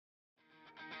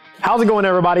How's it going,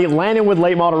 everybody? Landon with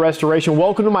Late Model Restoration.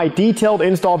 Welcome to my detailed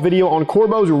install video on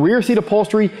Corbeau's rear seat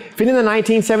upholstery fitting the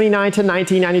 1979 to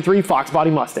 1993 Fox Body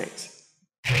Mustangs.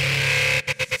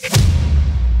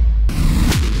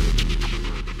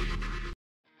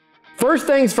 First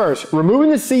things first, removing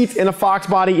the seats in a Fox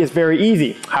Body is very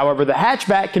easy. However, the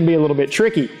hatchback can be a little bit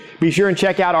tricky. Be sure and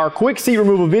check out our quick seat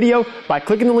removal video by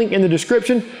clicking the link in the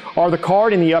description or the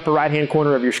card in the upper right hand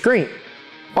corner of your screen.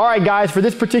 Alright guys, for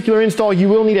this particular install you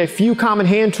will need a few common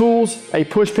hand tools, a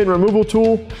push pin removal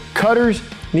tool, cutters,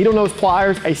 needle nose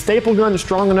pliers, a staple gun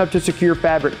strong enough to secure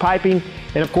fabric piping,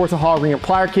 and of course a hog ring and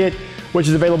plier kit, which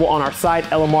is available on our site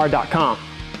lmr.com.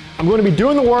 I'm going to be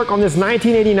doing the work on this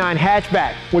 1989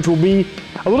 hatchback, which will be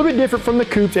a little bit different from the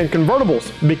coupes and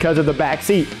convertibles because of the back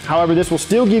seat. However, this will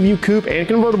still give you coupe and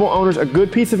convertible owners a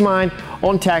good peace of mind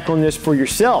on tackling this for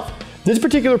yourself. This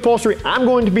particular upholstery I'm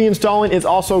going to be installing is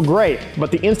also gray, but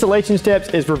the installation steps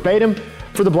is verbatim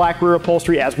for the black rear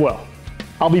upholstery as well.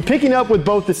 I'll be picking up with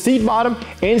both the seat bottom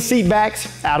and seat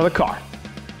backs out of the car.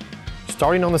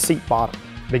 Starting on the seat bottom,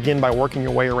 begin by working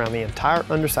your way around the entire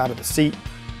underside of the seat,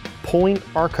 pulling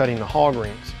or cutting the hog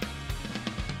rings.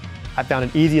 I found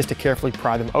it easiest to carefully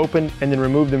pry them open and then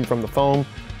remove them from the foam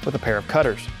with a pair of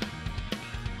cutters.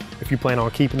 If you plan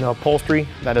on keeping the upholstery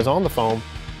that is on the foam,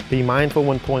 be mindful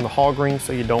when pulling the hog rings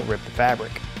so you don't rip the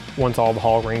fabric. Once all the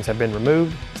hog rings have been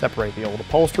removed, separate the old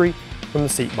upholstery from the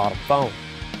seat bottom foam.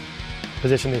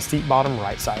 Position the seat bottom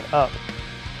right side up.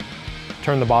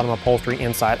 Turn the bottom upholstery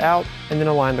inside out and then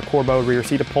align the Corbeau rear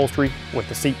seat upholstery with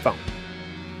the seat foam.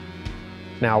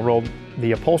 Now roll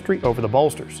the upholstery over the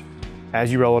bolsters.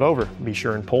 As you roll it over, be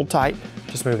sure and pull tight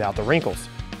to smooth out the wrinkles.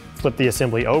 Flip the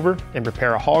assembly over and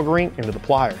prepare a hog ring into the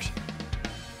pliers.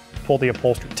 Pull the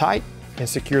upholstery tight and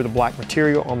secure the black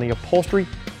material on the upholstery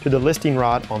to the listing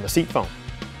rod on the seat foam.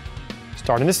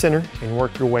 Start in the center and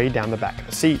work your way down the back of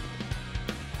the seat.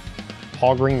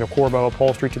 Hog ring the Corbeau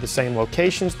upholstery to the same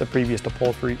locations the previous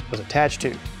upholstery was attached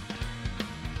to.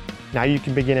 Now you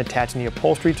can begin attaching the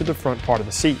upholstery to the front part of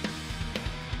the seat.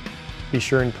 Be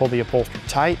sure and pull the upholstery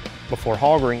tight before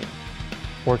hog ringing.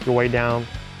 Work your way down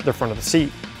the front of the seat.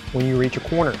 When you reach a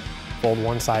corner, fold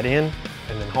one side in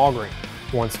and then hog ring.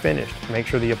 Once finished, make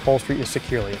sure the upholstery is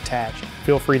securely attached.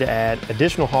 Feel free to add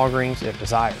additional hog rings if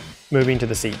desired. Moving to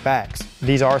the seat backs.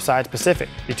 These are side specific.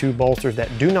 The two bolsters that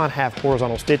do not have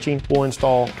horizontal stitching will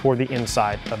install toward the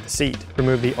inside of the seat.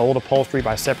 Remove the old upholstery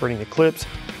by separating the clips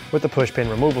with the push pin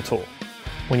removal tool.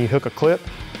 When you hook a clip,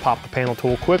 pop the panel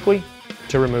tool quickly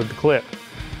to remove the clip.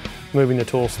 Moving the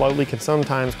tool slowly can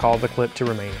sometimes cause the clip to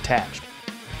remain attached.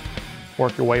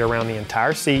 Work your way around the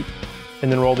entire seat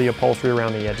and then roll the upholstery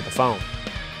around the edge of the foam.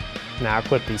 Now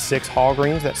clip these 6 hog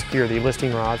rings that secure the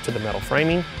listing rods to the metal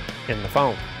framing in the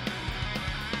foam.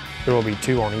 There will be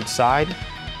 2 on each side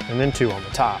and then 2 on the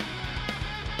top.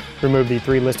 Remove the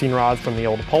 3 listing rods from the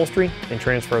old upholstery and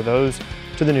transfer those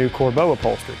to the new Corbeau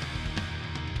upholstery.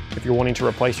 If you're wanting to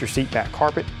replace your seat back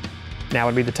carpet, now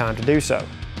would be the time to do so.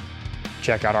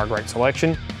 Check out our great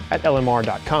selection at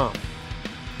lmr.com.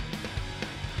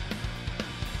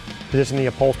 Position the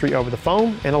upholstery over the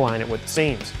foam and align it with the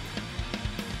seams.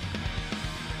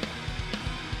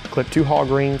 Clip 2 hog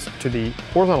rings to the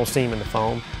horizontal seam in the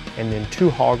foam and then 2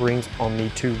 hog rings on the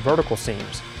 2 vertical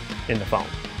seams in the foam.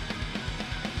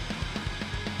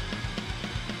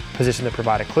 Position the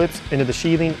provided clips into the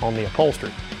sheathing on the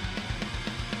upholstery.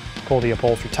 Pull the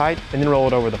upholstery tight and then roll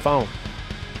it over the foam.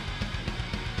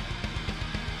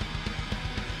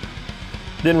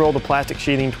 Then roll the plastic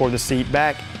sheathing toward the seat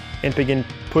back and begin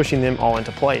pushing them all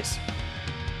into place.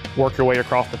 Work your way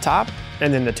across the top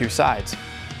and then the 2 sides.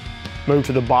 Move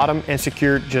to the bottom and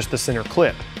secure just the center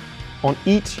clip. On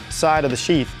each side of the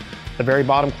sheath, the very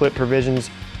bottom clip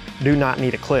provisions do not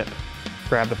need a clip.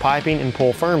 Grab the piping and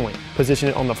pull firmly. Position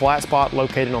it on the flat spot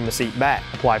located on the seat back.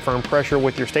 Apply firm pressure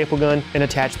with your staple gun and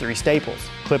attach 3 staples.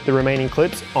 Clip the remaining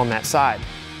clips on that side.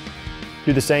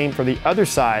 Do the same for the other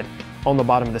side on the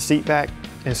bottom of the seat back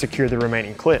and secure the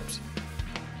remaining clips.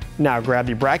 Now grab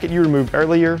the bracket you removed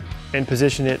earlier and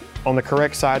position it on the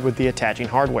correct side with the attaching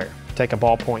hardware. Take a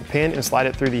ballpoint pen and slide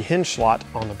it through the hinge slot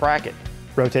on the bracket.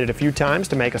 Rotate it a few times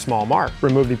to make a small mark.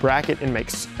 Remove the bracket and make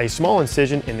a small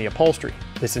incision in the upholstery.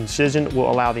 This incision will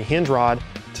allow the hinge rod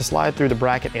to slide through the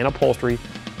bracket and upholstery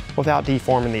without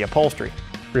deforming the upholstery.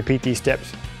 Repeat these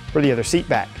steps for the other seat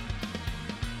back.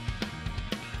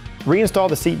 Reinstall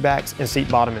the seat backs and seat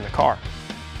bottom in the car.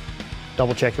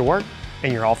 Double check your work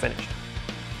and you're all finished.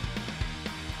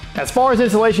 As far as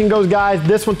installation goes, guys,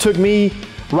 this one took me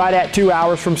right at 2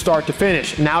 hours from start to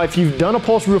finish. Now, if you've done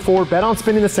upholstery before, bet on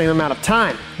spending the same amount of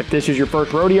time. If this is your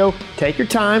first rodeo, take your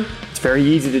time. It's very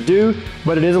easy to do,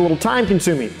 but it is a little time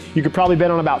consuming. You could probably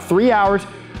bet on about 3 hours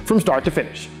from start to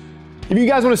finish. If you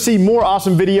guys want to see more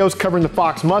awesome videos covering the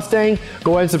Fox Mustang,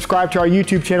 go ahead and subscribe to our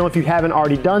YouTube channel if you haven't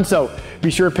already done so. Be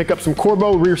sure to pick up some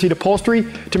Corbeau rear seat upholstery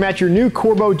to match your new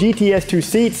Corbeau GTS2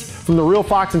 seats from the Real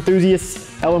Fox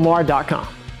Enthusiasts,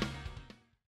 LMR.com.